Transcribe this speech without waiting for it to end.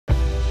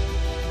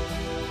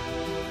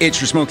It's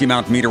your Smoky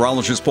Mountain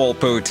meteorologist, Paul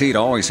Poteet,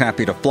 always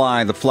happy to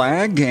fly the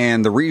flag.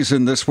 And the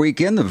reason this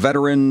weekend, the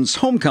Veterans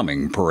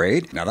Homecoming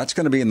Parade. Now, that's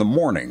going to be in the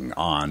morning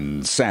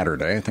on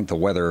Saturday. I think the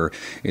weather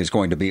is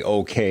going to be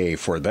okay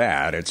for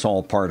that. It's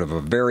all part of a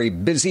very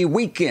busy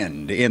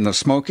weekend in the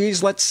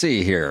Smokies. Let's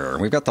see here.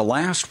 We've got the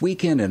last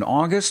weekend in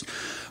August.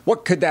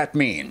 What could that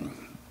mean?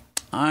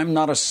 I'm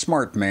not a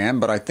smart man,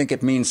 but I think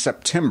it means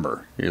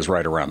September is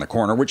right around the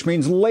corner, which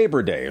means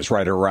Labor Day is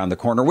right around the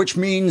corner, which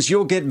means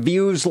you'll get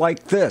views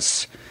like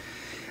this.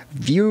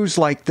 Views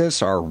like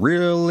this are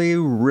really,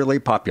 really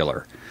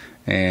popular,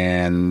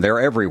 and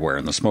they're everywhere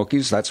in the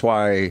Smokies. That's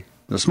why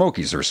the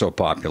Smokies are so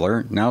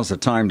popular. Now's the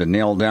time to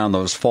nail down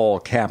those fall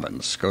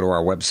cabins. Go to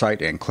our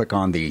website and click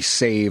on the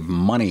Save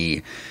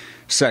Money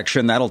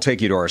section. That'll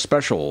take you to our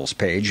specials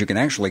page. You can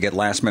actually get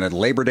last-minute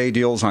Labor Day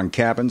deals on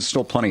cabins.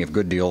 Still plenty of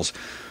good deals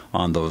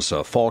on those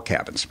fall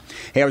cabins.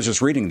 Hey, I was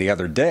just reading the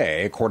other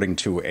day, according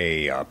to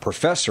a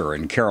professor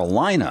in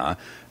Carolina,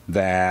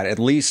 that at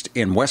least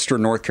in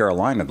western North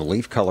Carolina, the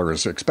leaf color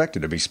is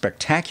expected to be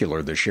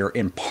spectacular this year,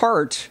 in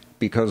part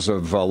because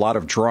of a lot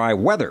of dry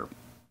weather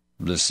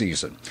this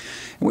season.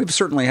 And we've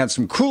certainly had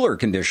some cooler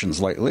conditions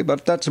lately,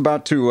 but that's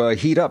about to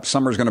heat up.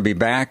 Summer's going to be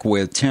back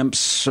with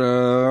temps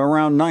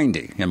around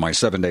 90 in my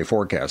 7-day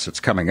forecast. It's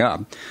coming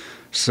up.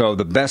 So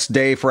the best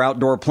day for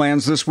outdoor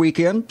plans this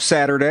weekend,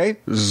 Saturday,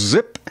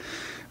 zip.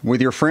 With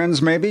your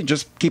friends, maybe,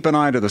 just keep an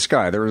eye to the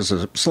sky. There is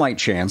a slight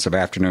chance of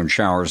afternoon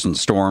showers and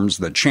storms.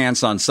 The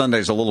chance on Sunday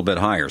is a little bit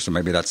higher, so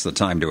maybe that's the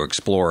time to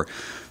explore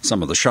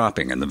some of the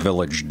shopping in the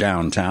village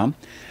downtown.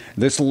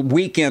 This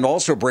weekend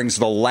also brings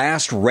the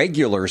last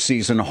regular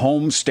season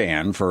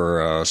homestand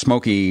for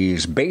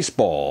Smokies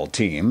baseball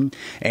team,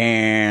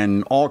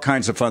 and all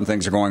kinds of fun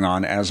things are going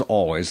on, as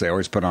always. They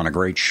always put on a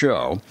great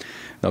show.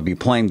 They'll be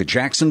playing the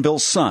Jacksonville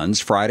Suns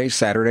Friday,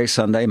 Saturday,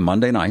 Sunday,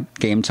 Monday night.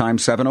 Game time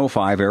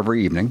 7:05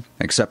 every evening,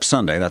 except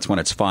Sunday. That's when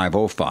it's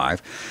 5:05.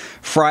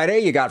 Friday,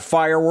 you got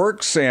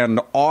fireworks and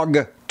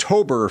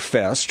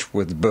Ogtoberfest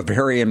with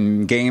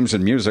Bavarian games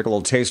and music. A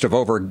little taste of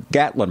over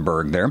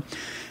Gatlinburg there.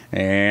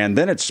 And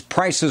then it's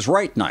Price is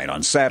Right night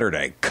on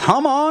Saturday.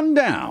 Come on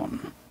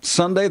down.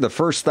 Sunday, the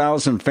first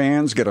 1,000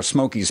 fans get a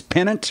Smokies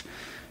pennant,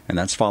 and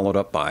that's followed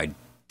up by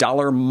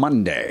Dollar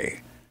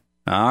Monday.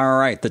 All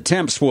right, the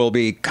temps will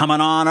be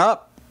coming on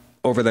up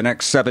over the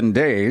next 7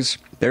 days.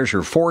 There's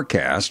your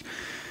forecast.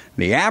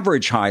 The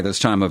average high this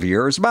time of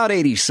year is about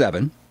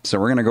 87, so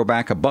we're going to go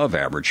back above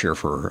average here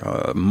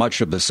for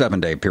much of the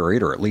 7-day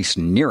period, or at least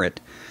near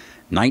it.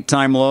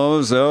 Nighttime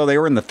lows, they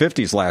were in the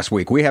 50s last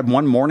week. We had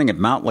one morning at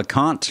Mount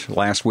LeConte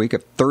last week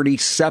at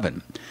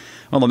 37.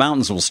 Well, the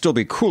mountains will still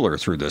be cooler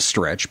through this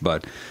stretch,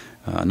 but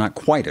not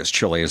quite as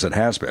chilly as it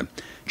has been.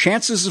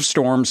 Chances of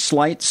storms,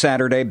 slight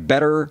Saturday,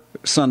 better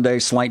Sunday,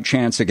 slight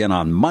chance again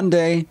on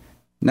Monday.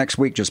 Next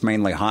week, just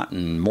mainly hot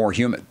and more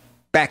humid.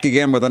 Back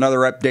again with another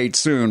update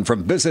soon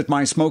from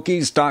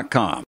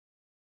visitmysmokies.com.